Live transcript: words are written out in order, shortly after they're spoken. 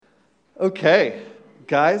Okay,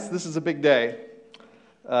 guys, this is a big day.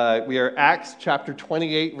 We are Acts chapter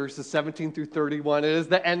 28, verses 17 through 31. It is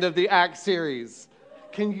the end of the Acts series.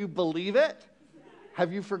 Can you believe it?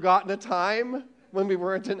 Have you forgotten a time when we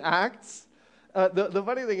weren't in Acts? The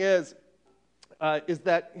funny thing is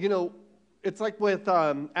that, it's like with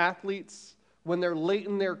athletes, when they're late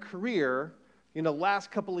in their career,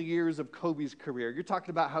 last couple of years of Kobe's career, you're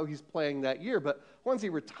talking about how he's playing that year, but once he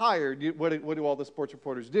retired, what do all the sports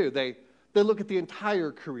reporters do? They look at the entire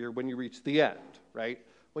career when you reach the end, right?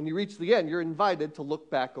 When you reach the end, you're invited to look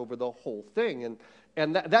back over the whole thing.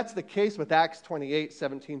 And that's the case with Acts 28,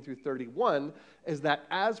 17 through 31, is that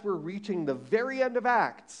as we're reaching the very end of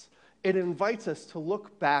Acts, it invites us to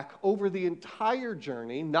look back over the entire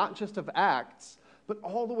journey, not just of Acts, but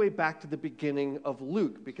all the way back to the beginning of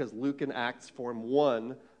Luke, because Luke and Acts form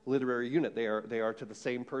one literary unit. They are to the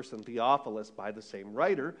same person, Theophilus, by the same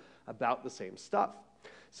writer, about the same stuff.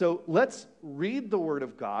 So let's read the Word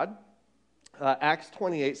of God, Acts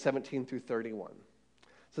 28, 17 through 31. It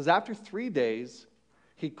says, after 3 days,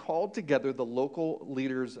 he called together the local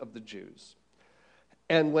leaders of the Jews.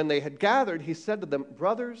 And when they had gathered, he said to them,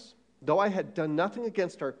 brothers, though I had done nothing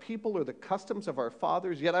against our people or the customs of our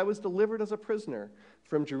fathers, yet I was delivered as a prisoner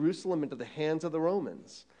from Jerusalem into the hands of the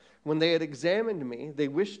Romans. When they had examined me, they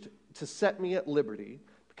wished to set me at liberty,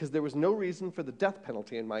 because there was no reason for the death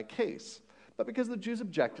penalty in my case. But because the Jews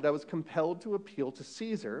objected, I was compelled to appeal to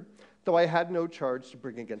Caesar, though I had no charge to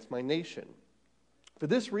bring against my nation. For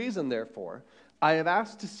this reason, therefore, I have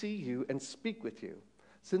asked to see you and speak with you,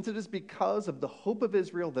 since it is because of the hope of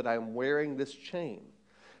Israel that I am wearing this chain.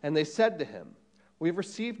 And they said to him, we have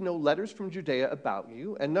received no letters from Judea about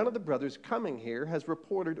you, and none of the brothers coming here has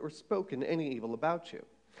reported or spoken any evil about you.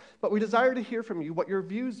 But we desire to hear from you what your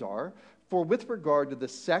views are, for with regard to the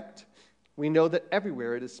sect, we know that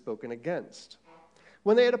everywhere it is spoken against.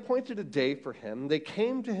 When they had appointed a day for him, they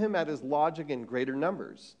came to him at his lodging in greater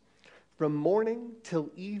numbers. From morning till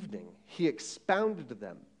evening, he expounded to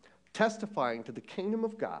them, testifying to the kingdom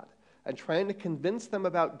of God, and trying to convince them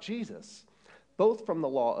about Jesus, both from the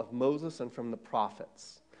law of Moses and from the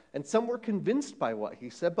prophets. And some were convinced by what he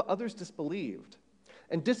said, but others disbelieved.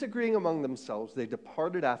 And disagreeing among themselves, they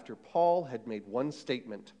departed after Paul had made one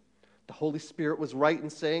statement. The Holy Spirit was right in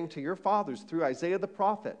saying to your fathers through Isaiah the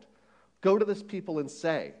prophet, go to this people and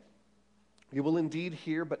say, you will indeed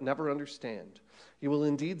hear but never understand. You will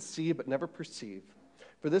indeed see but never perceive.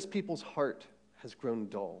 For this people's heart has grown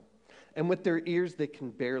dull, and with their ears they can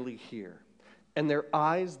barely hear, and their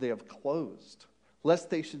eyes they have closed, lest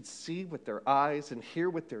they should see with their eyes and hear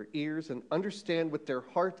with their ears and understand with their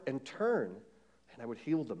heart and turn, and I would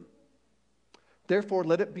heal them. Therefore,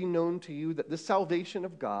 let it be known to you that this salvation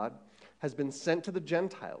of God has been sent to the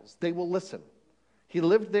Gentiles. They will listen. He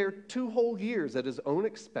lived there 2 whole years at his own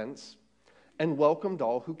expense and welcomed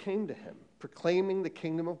all who came to him, proclaiming the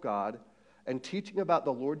kingdom of God and teaching about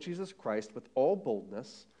the Lord Jesus Christ with all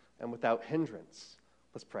boldness and without hindrance.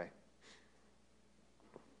 Let's pray.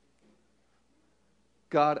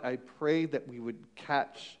 God, I pray that we would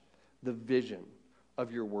catch the vision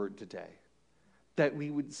of your word today, that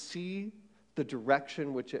we would see the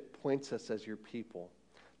direction which it points us as your people,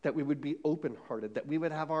 that we would be open-hearted, that we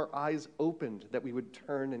would have our eyes opened, that we would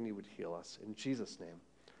turn and you would heal us. In Jesus' name,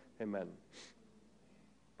 amen.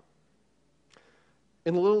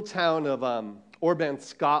 In the little town of Oban,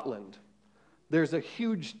 Scotland, there's a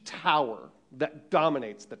huge tower that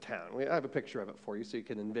dominates the town. I have a picture of it for you so you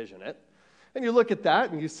can envision it. And you look at that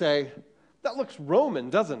and you say, that looks Roman,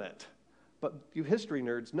 doesn't it? But you history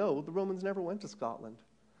nerds know the Romans never went to Scotland.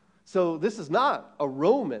 So this is not a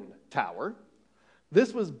Roman tower.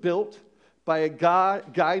 This was built by a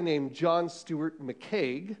guy named John Stuart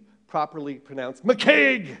McCaig, properly pronounced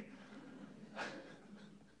McCaig,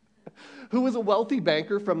 who was a wealthy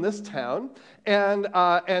banker from this town. And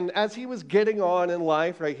as he was getting on in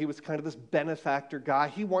life, right, he was kind of this benefactor guy.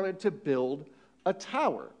 He wanted to build a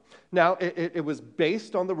tower. Now, it was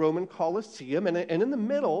based on the Roman Colosseum, and in the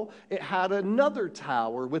middle, it had another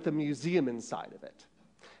tower with a museum inside of it.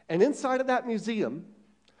 And inside of that museum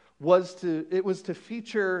was to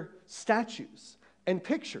feature statues and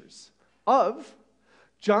pictures of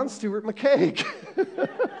John Stuart McCaig,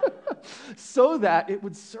 so that it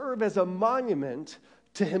would serve as a monument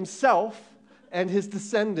to himself and his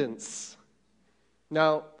descendants.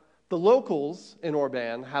 Now, the locals in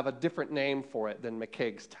Oban have a different name for it than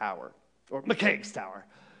McCaig's Tower, or McCaig's Tower.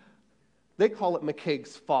 They call it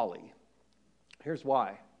McCaig's Folly. Here's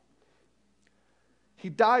why. He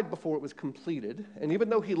died before it was completed, and even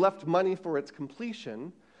though he left money for its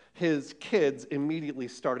completion, his kids immediately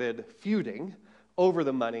started feuding over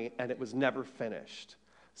the money, and it was never finished.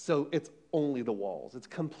 So it's only the walls. It's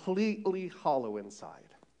completely hollow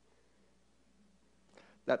inside.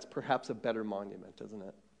 That's perhaps a better monument, isn't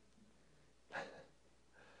it?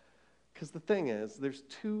 Because the thing is, there's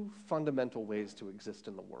two fundamental ways to exist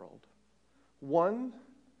in the world. One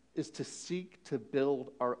is to seek to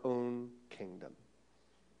build our own kingdom.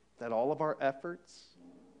 That all of our efforts,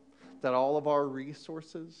 that all of our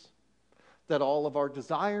resources, that all of our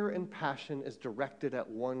desire and passion is directed at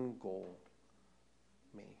one goal: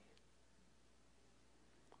 me.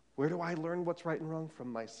 Where do I learn what's right and wrong?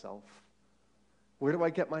 From myself. Where do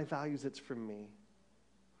I get my values? It's from me.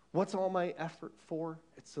 What's all my effort for?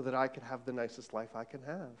 It's so that I can have the nicest life I can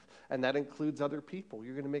have. And that includes other people.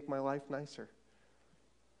 You're going to make my life nicer.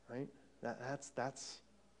 Right?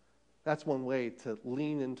 That's one way to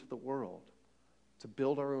lean into the world, to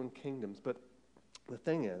build our own kingdoms. But the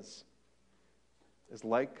thing is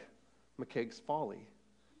like McCaig's Folly,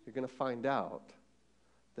 you're going to find out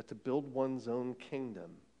that to build one's own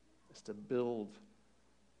kingdom is to build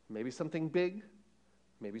maybe something big,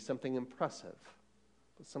 maybe something impressive,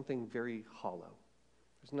 but something very hollow.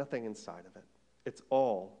 There's nothing inside of it. It's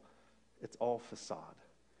all facade.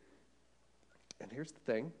 And here's the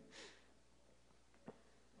thing.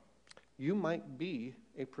 You might be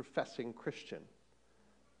a professing Christian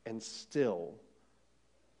and still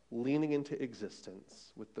leaning into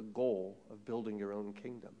existence with the goal of building your own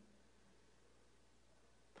kingdom.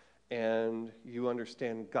 And you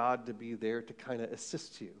understand God to be there to kind of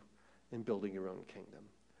assist you in building your own kingdom.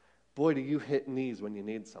 Boy, do you hit knees when you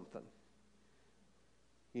need something.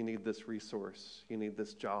 You need this resource. You need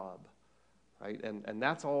this job. Right? And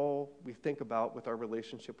that's all we think about with our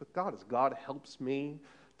relationship with God, is God helps me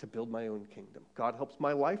to build my own kingdom. God helps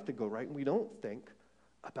my life to go right, and we don't think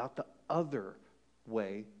about the other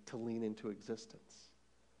way to lean into existence.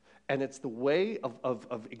 And it's the way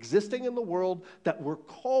of existing in the world that we're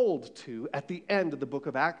called to at the end of the book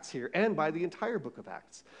of Acts here, and by the entire book of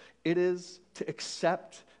Acts. It is to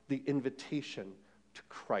accept the invitation to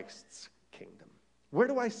Christ's kingdom. Where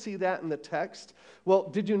do I see that in the text? Well,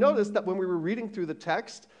 did you notice that when we were reading through the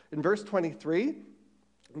text, in verse 23,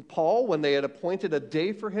 Paul, when they had appointed a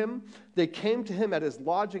day for him, they came to him at his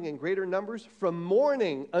lodging in greater numbers. From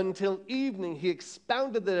morning until evening, he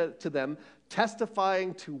expounded it to them,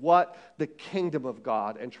 testifying to what? The kingdom of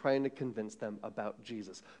God, and trying to convince them about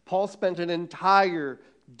Jesus. Paul spent an entire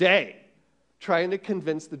day trying to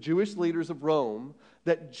convince the Jewish leaders of Rome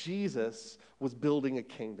that Jesus was building a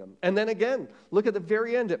kingdom. And then again, look at the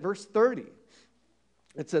very end at verse 30.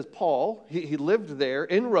 It says Paul, he lived there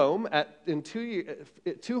in Rome in 2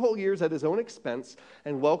 whole years at his own expense,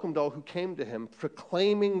 and welcomed all who came to him,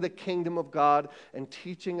 proclaiming the kingdom of God and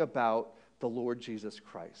teaching about the Lord Jesus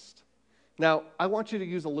Christ. Now, I want you to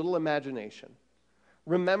use a little imagination.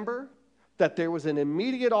 Remember that there was an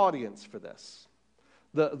immediate audience for this.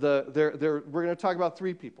 We're going to talk about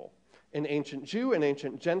 3 people: an ancient Jew, an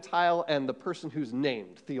ancient Gentile, and the person who's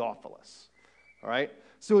named Theophilus. All right?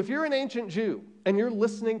 So if you're an ancient Jew and you're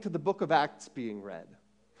listening to the book of Acts being read,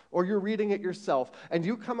 or you're reading it yourself, and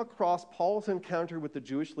you come across Paul's encounter with the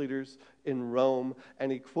Jewish leaders in Rome,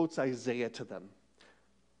 and he quotes Isaiah to them,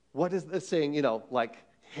 what is this saying? Like,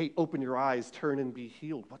 hey, open your eyes, turn and be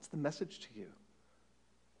healed. What's the message to you?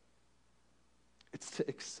 It's to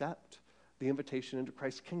accept the invitation into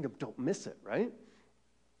Christ's kingdom. Don't miss it, right?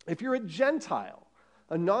 If you're a Gentile,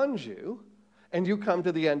 a non-Jew, and you come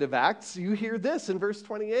to the end of Acts, you hear this in verse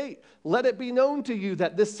 28. Let it be known to you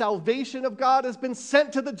that this salvation of God has been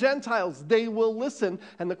sent to the Gentiles. They will listen.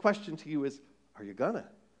 And the question to you is, are you gonna?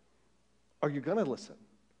 Are you gonna listen?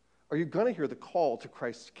 Are you gonna hear the call to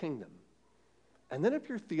Christ's kingdom? And then if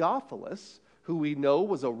you're Theophilus, who we know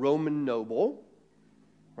was a Roman noble,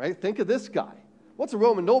 right? Think of this guy. What's a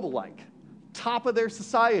Roman noble like? Top of their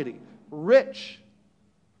society, rich,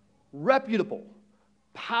 reputable,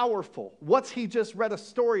 powerful. What's he just read a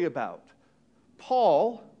story about?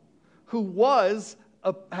 Paul, who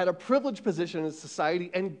had a privileged position in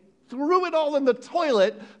society and threw it all in the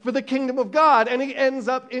toilet for the kingdom of God, and he ends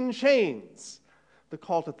up in chains. The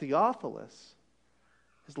call to Theophilus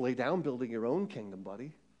is lay down building your own kingdom,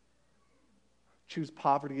 buddy. Choose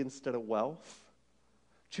poverty instead of wealth.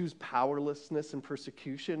 Choose powerlessness and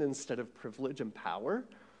persecution instead of privilege and power.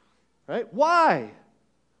 Right? Why?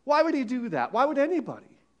 Why would he do that? Why would anybody?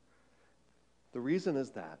 The reason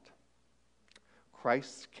is that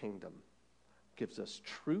Christ's kingdom gives us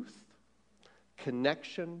truth,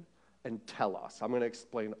 connection, and telos. I'm going to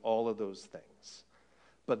explain all of those things.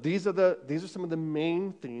 But these are some of the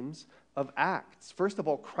main themes of Acts. First of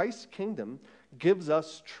all, Christ's kingdom gives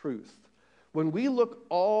us truth. When we look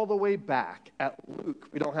all the way back at Luke,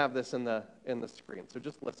 we don't have this in the in the screen. So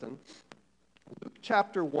just listen. Luke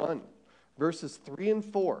chapter 1, verses 3 and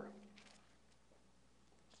 4.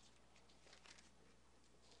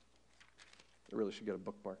 I really should get a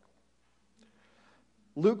bookmark.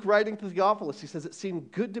 Luke, writing to Theophilus, he says, "It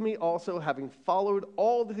seemed good to me also, having followed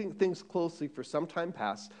all the things closely for some time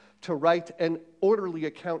past, to write an orderly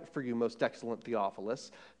account for you, most excellent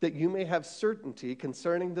Theophilus, that you may have certainty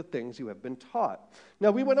concerning the things you have been taught."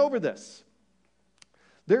 Now, we went over this.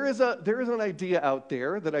 There is an idea out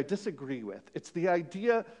there that I disagree with. It's the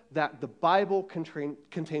idea that the Bible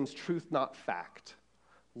contains truth, not fact.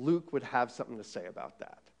 Luke would have something to say about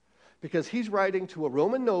that. Because he's writing to a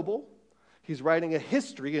Roman noble. He's writing an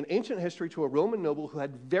ancient history to a Roman noble who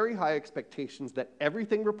had very high expectations that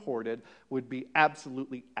everything reported would be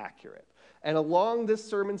absolutely accurate. And along this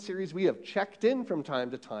sermon series, we have checked in from time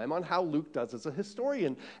to time on how Luke does as a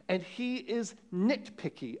historian. And he is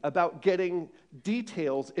nitpicky about getting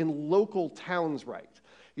details in local towns right.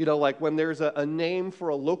 You know, like when there's a name for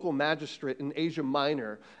a local magistrate in Asia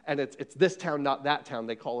Minor, and it's this town, not that town,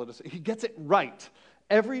 they call it. He gets it right.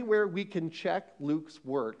 Everywhere we can check Luke's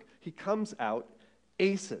work, he comes out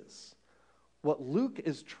aces. What Luke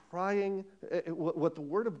is trying, what the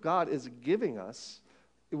Word of God is giving us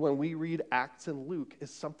when we read Acts and Luke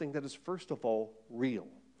is something that is, first of all, real.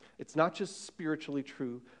 It's not just spiritually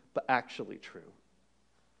true, but actually true.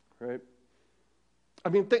 Right? I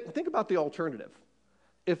mean, think about the alternative.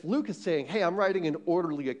 If Luke is saying, hey, I'm writing an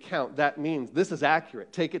orderly account, that means this is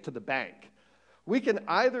accurate, take it to the bank. We can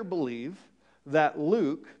either believe that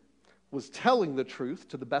Luke was telling the truth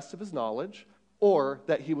to the best of his knowledge, or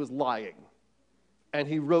that he was lying. And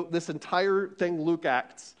he wrote this entire thing, Luke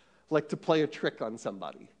Acts, like to play a trick on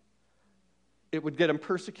somebody. It would get him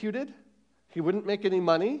persecuted. He wouldn't make any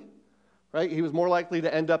money, right? He was more likely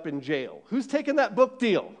to end up in jail. Who's taking that book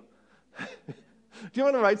deal? Do you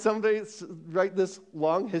want to write this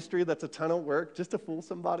long history that's a ton of work just to fool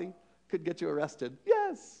somebody? Could get you arrested.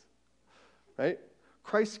 Yes. Right?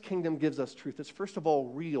 Christ's kingdom gives us truth. It's first of all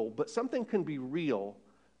real, but something can be real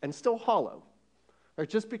and still hollow. Right?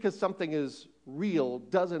 Just because something is real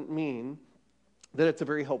doesn't mean that it's a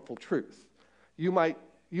very helpful truth. You might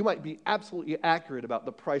be absolutely accurate about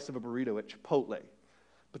the price of a burrito at Chipotle,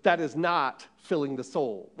 but that is not filling the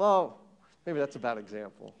soul. Well, maybe that's a bad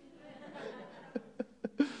example.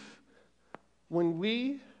 When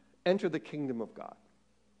we enter the kingdom of God,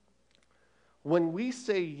 when we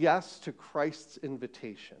say yes to Christ's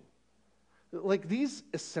invitation, like these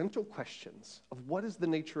essential questions of what is the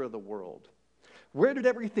nature of the world? Where did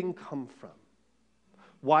everything come from?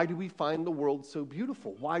 Why do we find the world so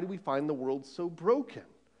beautiful? Why do we find the world so broken?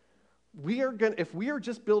 If we are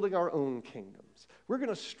just building our own kingdoms, we're going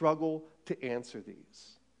to struggle to answer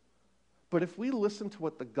these. But if we listen to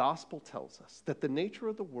what the gospel tells us, that the nature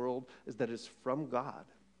of the world is that it's from God,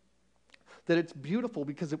 that it's beautiful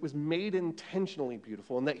because it was made intentionally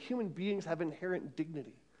beautiful, and that human beings have inherent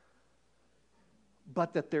dignity,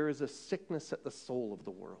 but that there is a sickness at the soul of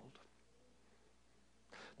the world.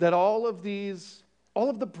 That all of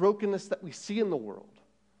the brokenness that we see in the world,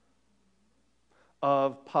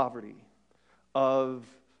 of poverty, of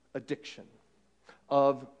addiction,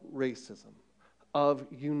 of racism, of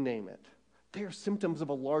you name it, they are symptoms of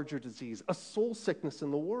a larger disease, a soul sickness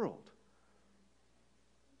in the world.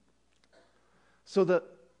 So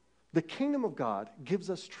the kingdom of God gives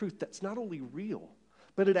us truth that's not only real,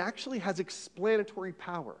 but it actually has explanatory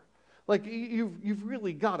power. Like, you've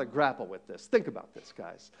really got to grapple with this. Think about this,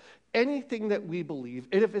 guys. Anything that we believe,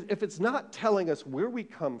 and if it's not telling us where we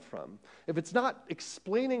come from, if it's not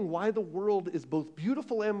explaining why the world is both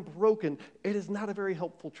beautiful and broken, it is not a very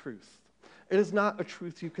helpful truth. It is not a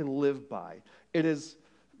truth you can live by. It is,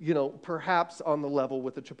 perhaps on the level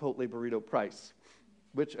with the Chipotle burrito price,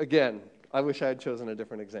 which, again, I wish I had chosen a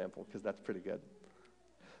different example because that's pretty good.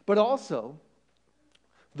 But also,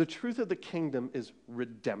 the truth of the kingdom is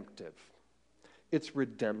redemptive. It's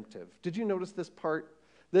redemptive. Did you notice this part?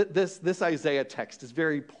 This Isaiah text is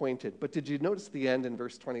very pointed, but did you notice the end in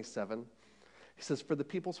verse 27? He says, "For the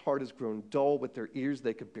people's heart has grown dull, with their ears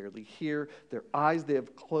they could barely hear, their eyes they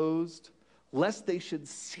have closed, lest they should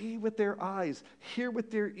see with their eyes, hear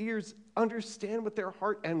with their ears, understand with their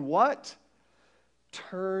heart, and what?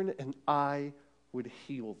 Turn and I would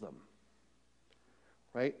heal them."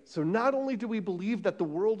 Right? So not only do we believe that the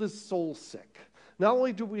world is soul sick, not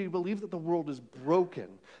only do we believe that the world is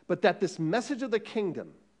broken, but that this message of the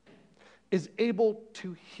kingdom is able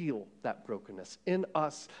to heal that brokenness in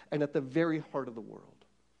us and at the very heart of the world.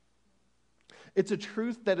 It's a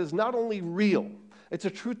truth that is not only real, it's a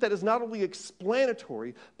truth that is not only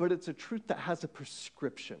explanatory, but it's a truth that has a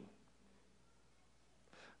prescription.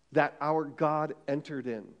 that our God entered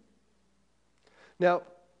in. Now,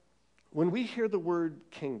 when we hear the word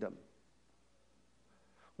kingdom,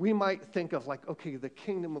 we might think of like, okay, the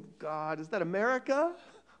kingdom of God, is that America?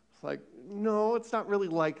 It's like, no, it's not really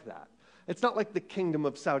like that. It's not like the kingdom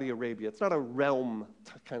of Saudi Arabia. It's not a realm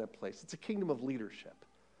kind of place. It's a kingdom of leadership.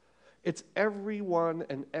 It's everyone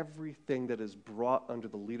and everything that is brought under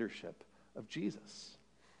the leadership of Jesus.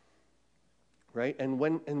 Right? And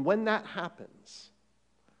when that happens,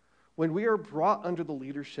 when we are brought under the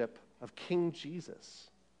leadership of King Jesus,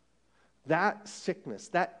 that sickness,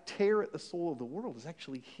 that tear at the soul of the world is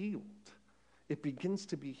actually healed. It begins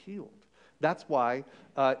to be healed. That's why,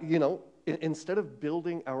 instead of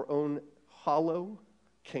building our own hollow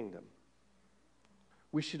kingdom,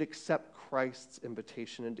 we should accept Christ's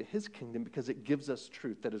invitation into his kingdom because it gives us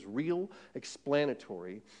truth that is real,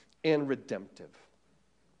 explanatory, and redemptive.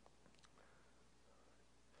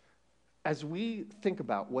 As we think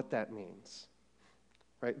about what that means,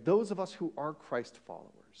 right, those of us who are Christ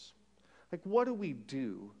followers, like what do we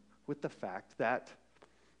do with the fact that,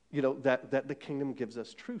 that the kingdom gives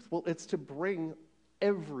us truth? Well, it's to bring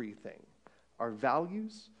everything, our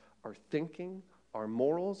values, our thinking, our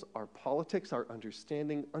morals, our politics, our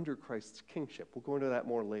understanding under Christ's kingship. We'll go into that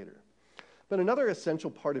more later. But another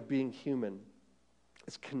essential part of being human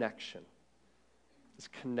is connection.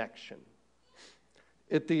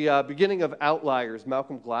 At the beginning of Outliers,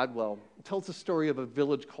 Malcolm Gladwell tells the story of a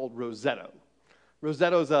village called Roseto.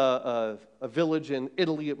 Roseto's a village in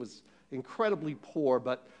Italy. It was incredibly poor,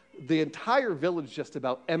 but the entire village just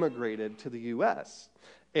about emigrated to the U.S.,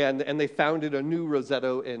 and they founded a new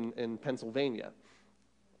Roseto in Pennsylvania.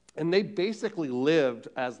 And they basically lived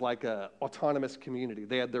as like an autonomous community.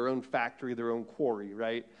 They had their own factory, their own quarry,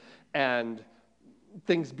 right? And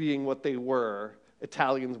things being what they were,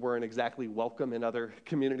 Italians weren't exactly welcome in other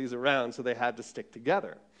communities around, so they had to stick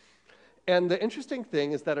together. And the interesting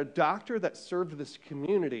thing is that a doctor that served this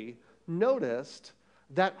community noticed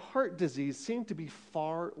that heart disease seemed to be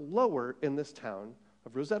far lower in this town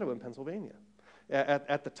of Roseto in Pennsylvania.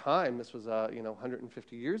 At the time, this was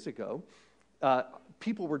 150 years ago,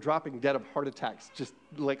 people were dropping dead of heart attacks, just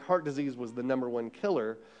like heart disease was the number one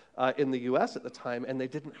killer in the U.S. at the time, and they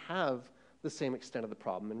didn't have the same extent of the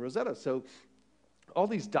problem in Roseto. So all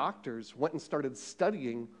these doctors went and started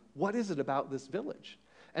studying what is it about this village.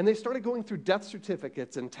 And they started going through death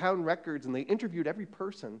certificates and town records, and they interviewed every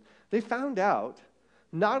person. They found out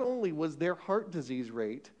not only was their heart disease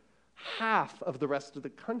rate half of the rest of the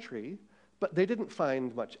country, but they didn't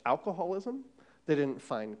find much alcoholism. They didn't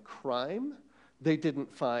find crime. They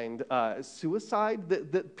didn't find suicide.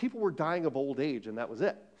 The people were dying of old age, and that was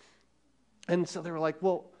it. And so they were like,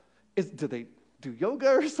 well, do they do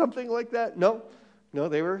yoga or something like that? No,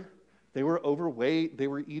 they were overweight. They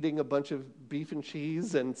were eating a bunch of beef and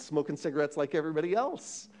cheese and smoking cigarettes like everybody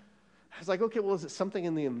else. I was like, okay, well, is it something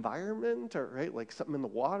in the environment or, right, like something in the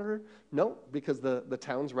water? No, because the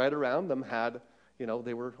towns right around them had,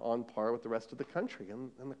 they were on par with the rest of the country.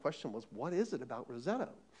 And the question was, what is it about Roseto?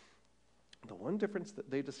 The one difference that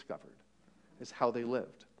they discovered is how they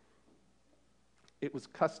lived. It was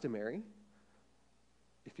customary.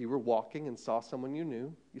 If you were walking and saw someone you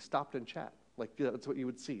knew, you stopped and chat. Like that's what you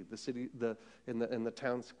would see, in the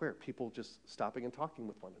town square, people just stopping and talking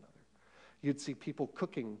with one another. You'd see people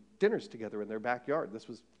cooking dinners together in their backyard. This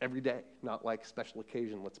was every day, not like special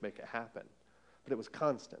occasion, let's make it happen. But it was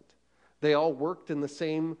constant. They all worked in the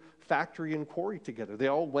same factory and quarry together. They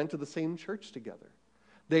all went to the same church together.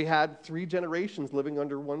 They had 3 generations living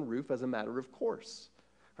under one roof as a matter of course.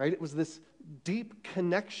 Right? It was this deep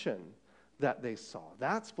connection that they saw.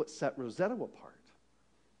 That's what set Roseto apart.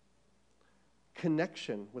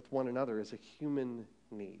 Connection with one another is a human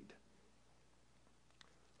need.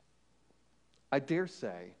 I dare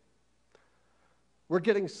say, we're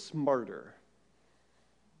getting smarter.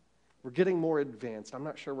 We're getting more advanced. I'm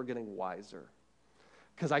not sure we're getting wiser.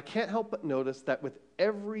 Because I can't help but notice that with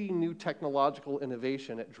every new technological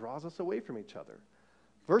innovation, it draws us away from each other.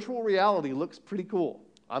 Virtual reality looks pretty cool.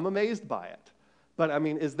 I'm amazed by it. But I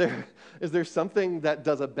mean, is there something that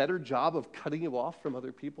does a better job of cutting you off from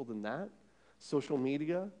other people than that? Social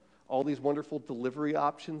media, all these wonderful delivery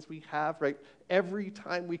options we have, right? Every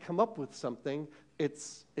time we come up with something, it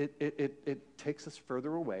takes us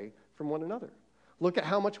further away from one another. Look at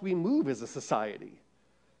how much we move as a society,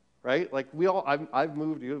 right? Like I've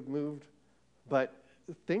moved, you've moved, but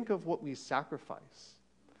think of what we sacrifice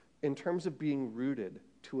in terms of being rooted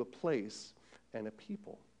to a place and a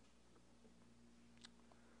people.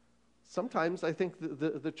 Sometimes I think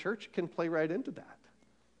the church can play right into that,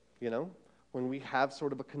 when we have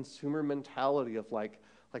sort of a consumer mentality of like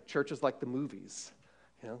churches like the movies,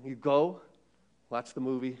 You go, watch the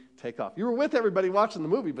movie, take off. You were with everybody watching the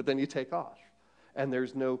movie, but then you take off. And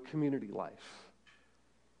there's no community life.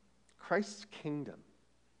 Christ's kingdom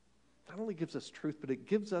not only gives us truth, but it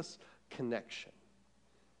gives us connection.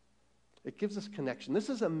 It gives us connection. This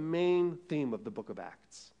is a main theme of the book of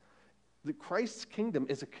Acts. That Christ's kingdom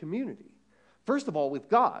is a community. First of all, with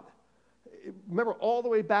God. Remember all the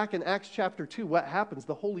way back in Acts chapter 2, what happens?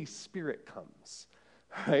 The Holy Spirit comes,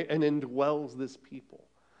 right, and indwells this people.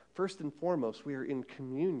 First and foremost, we are in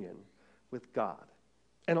communion with God.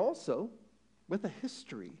 And also with a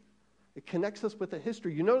history. It connects us with a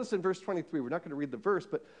history. You notice in verse 23, we're not going to read the verse,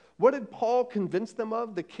 but what did Paul convince them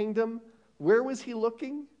of? The kingdom. Where was he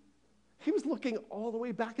looking? He was looking all the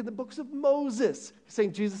way back in the books of Moses,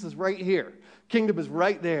 saying Jesus is right here. Kingdom is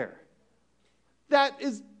right there. That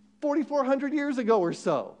is 4,400 years ago or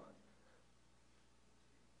so.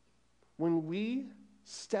 When we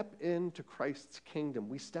step into Christ's kingdom,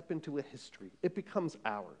 we step into a history. It becomes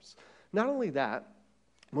ours. Not only that,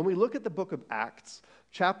 when we look at the book of Acts,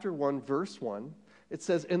 chapter 1, verse 1, it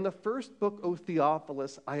says, "In the first book, O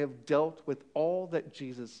Theophilus, I have dealt with all that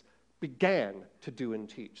Jesus began to do and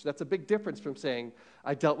teach." That's a big difference from saying,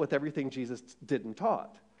 I dealt with everything Jesus did and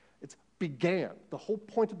taught. It's began. The whole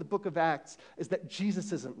point of the book of Acts is that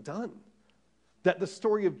Jesus isn't done. That the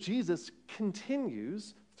story of Jesus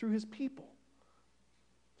continues through his people.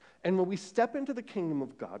 And when we step into the kingdom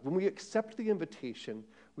of God, when we accept the invitation,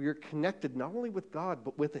 we are connected not only with God,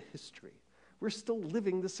 but with a history. We're still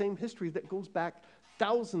living the same history that goes back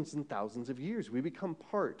thousands and thousands of years. We become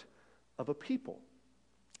part of a people.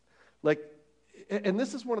 And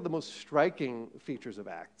this is one of the most striking features of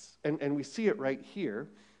Acts, and we see it right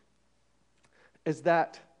here, is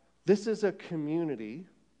that this is a community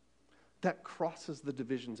that crosses the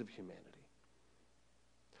divisions of humanity.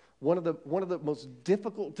 One of the most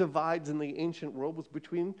difficult divides in the ancient world was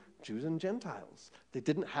between Jews and Gentiles. They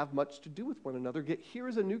didn't have much to do with one another, yet here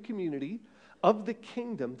is a new community of the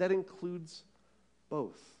kingdom that includes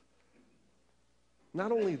both.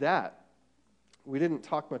 Not only that, we didn't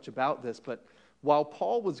talk much about this, but while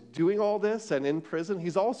Paul was doing all this and in prison,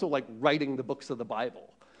 he's also writing the books of the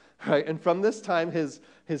Bible. Right? And from this time, his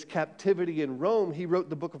captivity in Rome, he wrote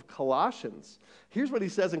the book of Colossians. Here's what he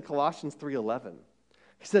says in Colossians 3:11.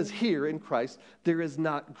 He says, "Here in Christ, there is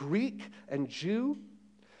not Greek and Jew,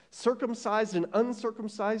 circumcised and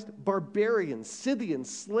uncircumcised, barbarian, Scythian,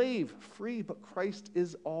 slave, free, but Christ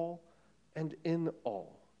is all and in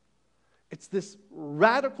all." It's this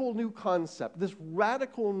radical new concept, this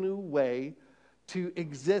radical new way to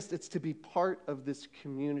exist. It's to be part of this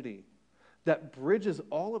community that bridges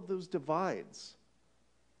all of those divides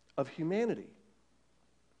of humanity.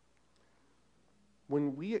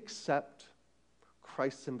 When we accept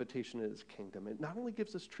Christ's invitation in his kingdom, it not only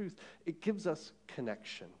gives us truth, it gives us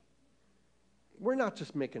connection. We're not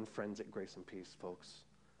just making friends at Grace and Peace, folks.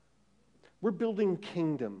 We're building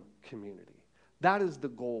kingdom community. That is the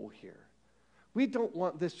goal here. We don't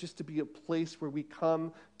want this just to be a place where we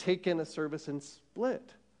come, take in a service, and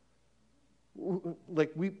split.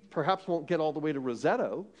 We perhaps won't get all the way to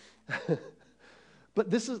Rosetto, but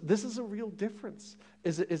this is a real difference.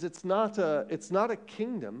 It's not a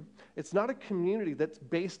kingdom, it's not a community that's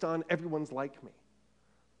based on everyone's like me,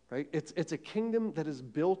 right? It's a kingdom that is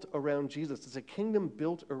built around Jesus. It's a kingdom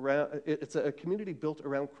built around. It's a community built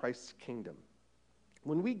around Christ's kingdom.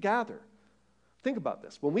 When we gather, think about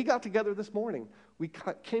this. When we got together this morning, we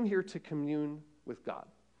came here to commune with God.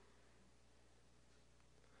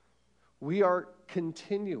 We are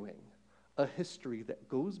continuing a history that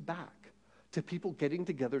goes back to people getting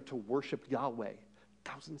together to worship Yahweh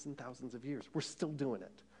thousands and thousands of years. We're still doing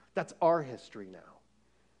it. That's our history now.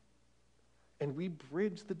 And we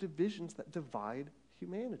bridge the divisions that divide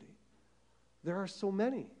humanity. There are so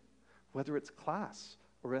many, whether it's class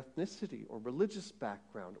or ethnicity or religious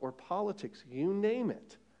background or politics, you name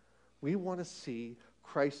it. We want to see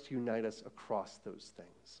Christ unite us across those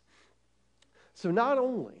things. So not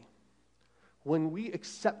only when we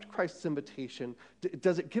accept Christ's invitation,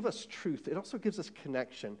 does it give us truth? It also gives us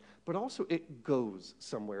connection, but also it goes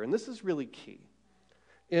somewhere. And this is really key.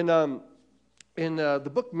 In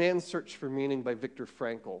the book Man's Search for Meaning by Viktor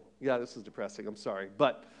Frankl, yeah, this is depressing, I'm sorry,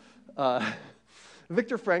 but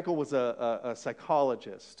Viktor Frankl was a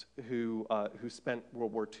psychologist who spent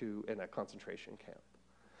World War II in a concentration camp.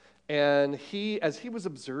 And as he was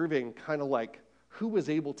observing kind of who was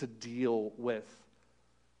able to deal with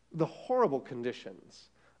the horrible conditions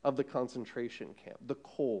of the concentration camp, the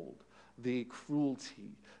cold, the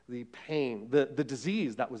cruelty, the pain, the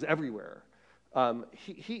disease that was everywhere,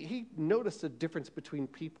 He noticed a difference between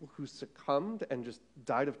people who succumbed and just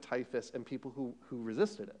died of typhus and people who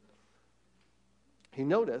resisted it. He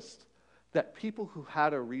noticed that people who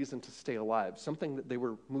had a reason to stay alive, something that they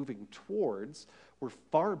were moving towards, were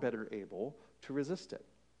far better able to resist it.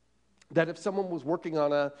 That if someone was working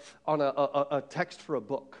on a text for a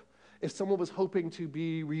book, if someone was hoping to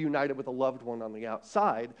be reunited with a loved one on the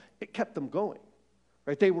outside, it kept them going,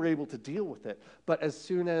 right? They were able to deal with it. But as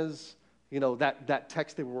soon as, that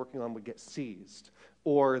text they were working on would get seized,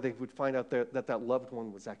 or they would find out that loved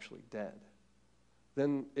one was actually dead,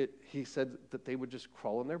 then he said that they would just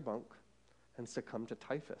crawl in their bunk and succumb to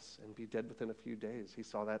typhus and be dead within a few days. He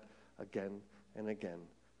saw that again and again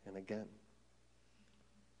and again.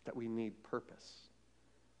 That we need purpose.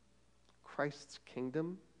 Christ's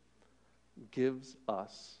kingdom gives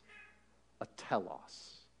us a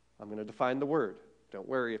telos. I'm going to define the word. Don't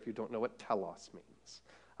worry if you don't know what telos means.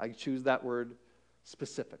 I choose that word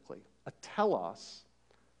specifically. A telos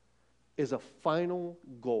is a final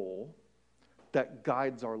goal that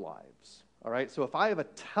guides our lives. All right? So if I have a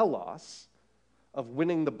telos of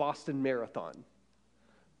winning the Boston Marathon,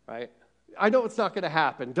 right? I know it's not going to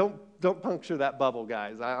happen. Don't puncture that bubble,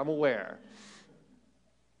 guys. I'm aware.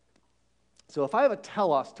 So if I have a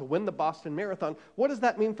telos to win the Boston Marathon, what does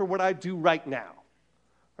that mean for what I do right now?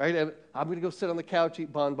 Right? I'm going to go sit on the couch,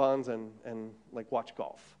 eat bonbons, and watch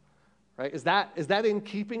golf. Right? Is that in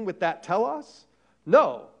keeping with that telos?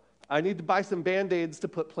 No. I need to buy some Band-Aids to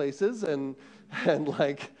put places and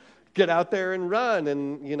get out there and run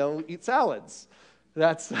and eat salads.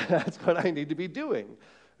 That's what I need to be doing.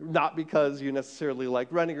 Not because you necessarily like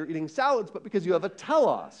running or eating salads, but because you have a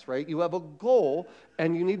telos, right? You have a goal,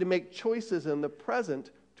 and you need to make choices in the present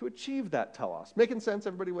to achieve that telos. Making sense,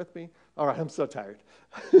 everybody with me? All right, I'm so tired.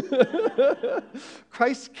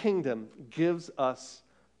 Christ's kingdom gives us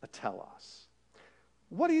a telos.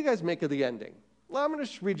 What do you guys make of the ending? Well, I'm going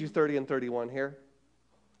to read you 30 and 31 here.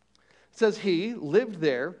 It says, he lived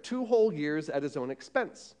there 2 whole years at his own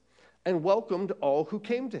expense and welcomed all who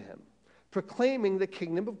came to him, proclaiming the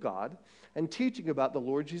kingdom of God and teaching about the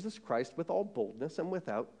Lord Jesus Christ with all boldness and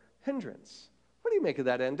without hindrance. What do you make of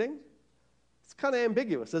that ending? It's kind of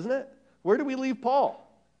ambiguous, isn't it? Where do we leave Paul?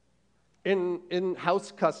 In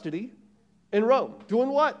house custody in Rome. Doing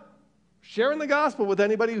what? Sharing the gospel with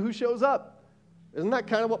anybody who shows up. Isn't that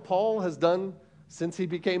kind of what Paul has done since he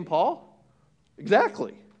became Paul?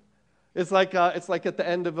 Exactly. It's like at the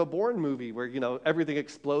end of a Bourne movie where, everything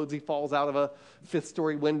explodes. He falls out of a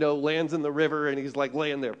 5th-story window, lands in the river, and he's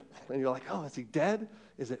laying there. And you're like, oh, is he dead?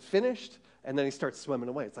 Is it finished? And then he starts swimming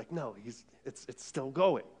away. It's like, no, it's still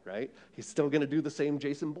going, right? He's still going to do the same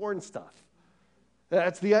Jason Bourne stuff.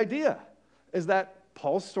 That's the idea, is that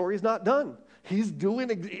Paul's story is not done. He's doing,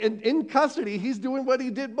 in custody, he's doing what he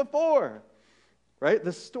did before, right?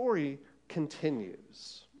 The story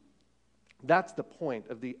continues. That's the point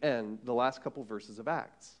of the end, the last couple verses of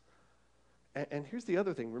Acts. And here's the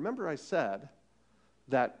other thing. Remember I said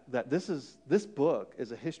that this book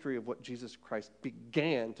is a history of what Jesus Christ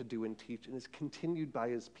began to do and teach and is continued by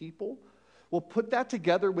his people. Well, put that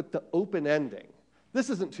together with the open ending. This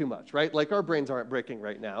isn't too much, right? Like our brains aren't breaking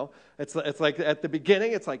right now. It's like at the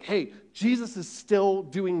beginning, it's like, hey, Jesus is still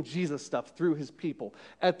doing Jesus stuff through his people.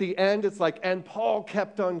 At the end, it's like, and Paul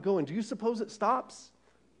kept on going. Do you suppose it stops?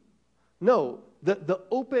 No, the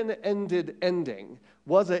open-ended ending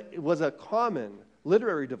was a common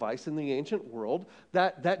literary device in the ancient world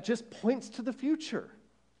that just points to the future.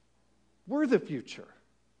 We're the future,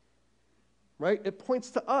 right? It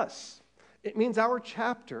points to us. It means our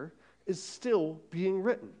chapter is still being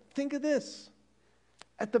written. Think of this.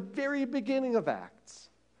 At the very beginning of Acts,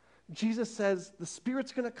 Jesus says, the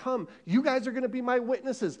Spirit's going to come. You guys are going to be my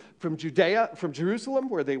witnesses from Jerusalem,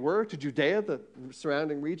 where they were, to Judea, the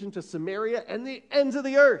surrounding region, to Samaria, and the ends of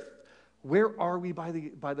the earth. Where are we by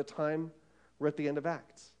the time we're at the end of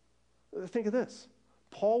Acts? Think of this.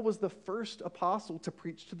 Paul was the first apostle to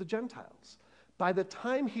preach to the Gentiles. By the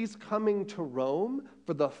time he's coming to Rome,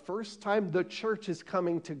 for the first time, the church is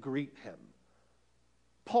coming to greet him.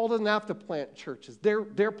 Paul doesn't have to plant churches.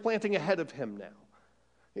 They're planting ahead of him now.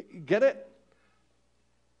 Get it?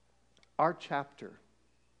 Our chapter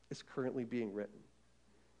is currently being written.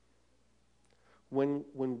 When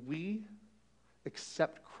we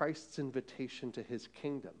accept Christ's invitation to his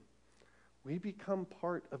kingdom, we become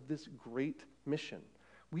part of this great mission.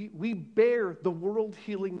 We bear the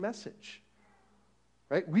world-healing message.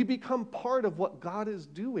 Right? We become part of what God is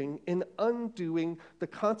doing in undoing the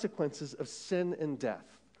consequences of sin and death.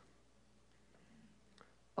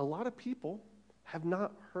 A lot of people have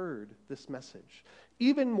not heard this message.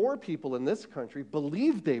 Even more people in this country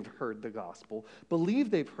believe they've heard the gospel,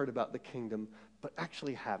 believe they've heard about the kingdom, but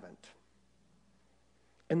actually haven't.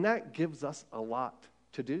 And that gives us a lot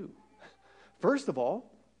to do. First of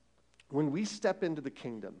all, when we step into the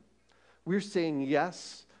kingdom, we're saying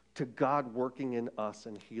yes to God working in us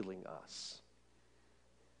and healing us.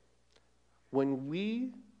 When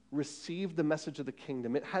we receive the message of the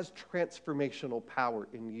kingdom, it has transformational power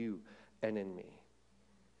in you and in me.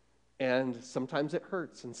 And sometimes it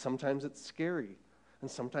hurts, and sometimes it's scary, and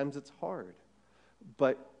sometimes it's hard.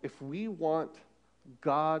 But if we want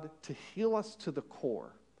God to heal us to the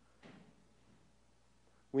core,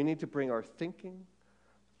 we need to bring our thinking,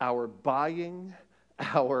 our buying,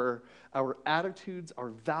 our attitudes, our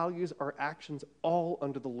values, our actions, all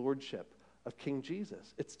under the lordship of King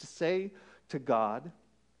Jesus. It's to say to God,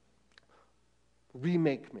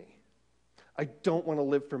 remake me. I don't want to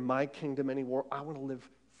live for my kingdom anymore. I want to live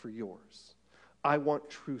for yours. I want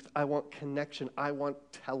truth. I want connection. I want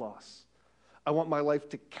telos. I want my life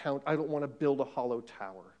to count. I don't want to build a hollow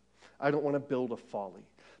tower. I don't want to build a folly.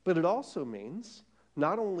 But it also means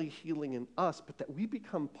not only healing in us, but that we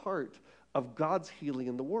become part of God's healing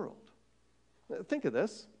in the world. Think of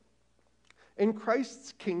this. In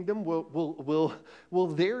Christ's kingdom,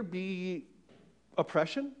 will there be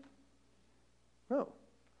oppression? No.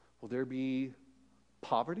 Will there be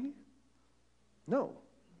poverty? No.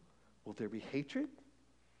 Will there be hatred?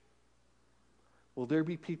 Will there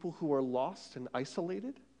be people who are lost and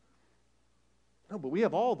isolated? No, but we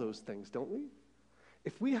have all those things, don't we?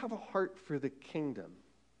 If we have a heart for the kingdom,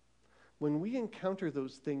 when we encounter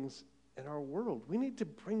those things in our world, we need to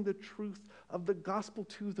bring the truth of the gospel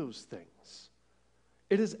to those things.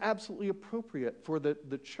 It is absolutely appropriate for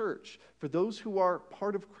the church, for those who are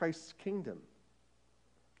part of Christ's kingdom,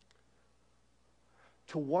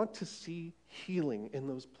 to want to see healing in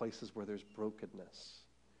those places where there's brokenness.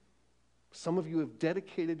 Some of you have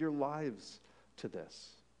dedicated your lives to this.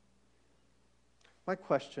 My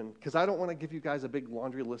question, because I don't want to give you guys a big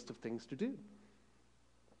laundry list of things to do.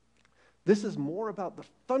 This is more about the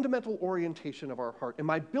fundamental orientation of our heart. Am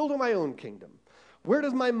I building my own kingdom? Where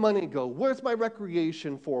does my money go? Where's my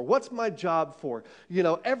recreation for? What's my job for?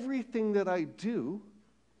 Everything that I do,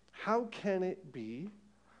 how can it be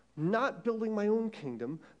not building my own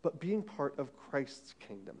kingdom, but being part of Christ's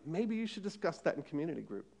kingdom? Maybe you should discuss that in community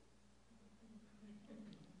group.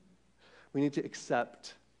 We need to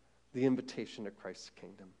accept the invitation to Christ's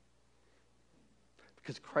kingdom.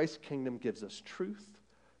 Because Christ's kingdom gives us truth,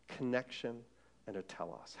 connection, and a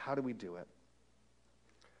telos. How do we do it?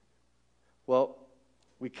 Well,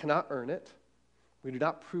 we cannot earn it. We do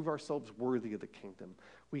not prove ourselves worthy of the kingdom.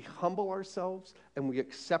 We humble ourselves and we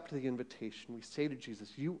accept the invitation. We say to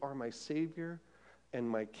Jesus, you are my Savior and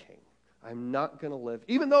my King. I'm not going to live,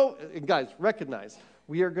 even though, guys, recognize,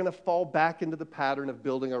 we are going to fall back into the pattern of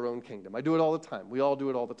building our own kingdom. I do it all the time. We all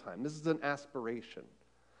do it all the time. This is an aspiration.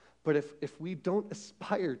 But if we don't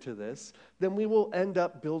aspire to this, then we will end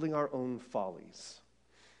up building our own follies.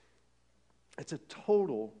 It's a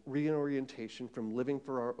total reorientation from living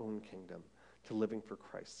for our own kingdom to living for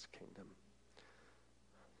Christ's kingdom.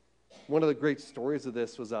 One of the great stories of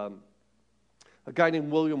this was a guy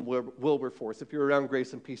named William Wilberforce. If you're around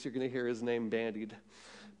Grace and Peace, you're going to hear his name bandied.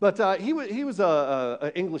 But he was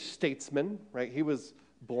an English statesman, right? He was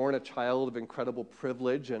born a child of incredible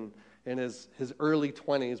privilege, and in his early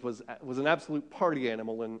 20s was an absolute party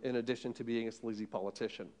animal in addition to being a sleazy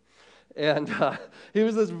politician. And he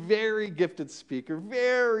was this very gifted speaker,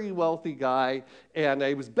 very wealthy guy, and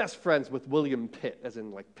he was best friends with William Pitt, as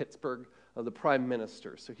in like Pittsburgh, the prime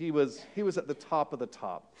minister. So he was at the top of the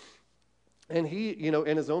top. And he,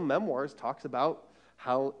 in his own memoirs, talks about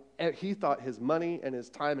how he thought his money and his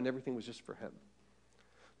time and everything was just for him.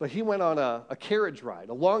 But he went on a carriage ride,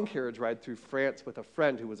 a long carriage ride through France with a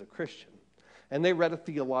friend who was a Christian. And they read a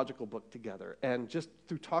theological book together. And just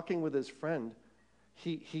through talking with his friend,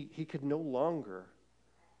 he could no longer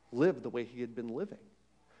live the way he had been living.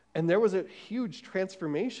 And there was a huge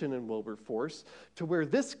transformation in Wilberforce to where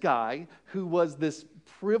this guy, who was this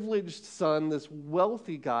privileged son, this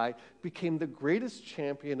wealthy guy, became the greatest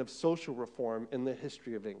champion of social reform in the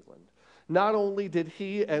history of England. Not only did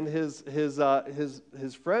he and his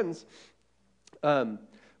friends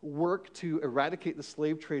work to eradicate the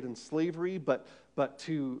slave trade and slavery, but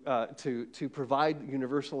to provide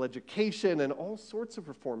universal education and all sorts of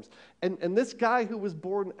reforms. And this guy who was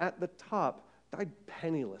born at the top died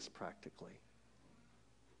penniless practically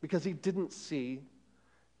because he didn't see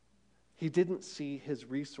his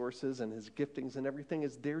resources and his giftings and everything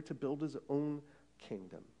as there to build his own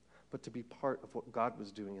kingdom, but to be part of what God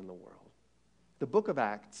was doing in the world. The book of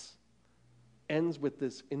Acts ends with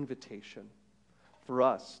this invitation for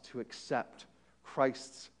us to accept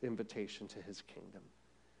Christ's invitation to his kingdom.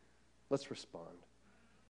 Let's respond.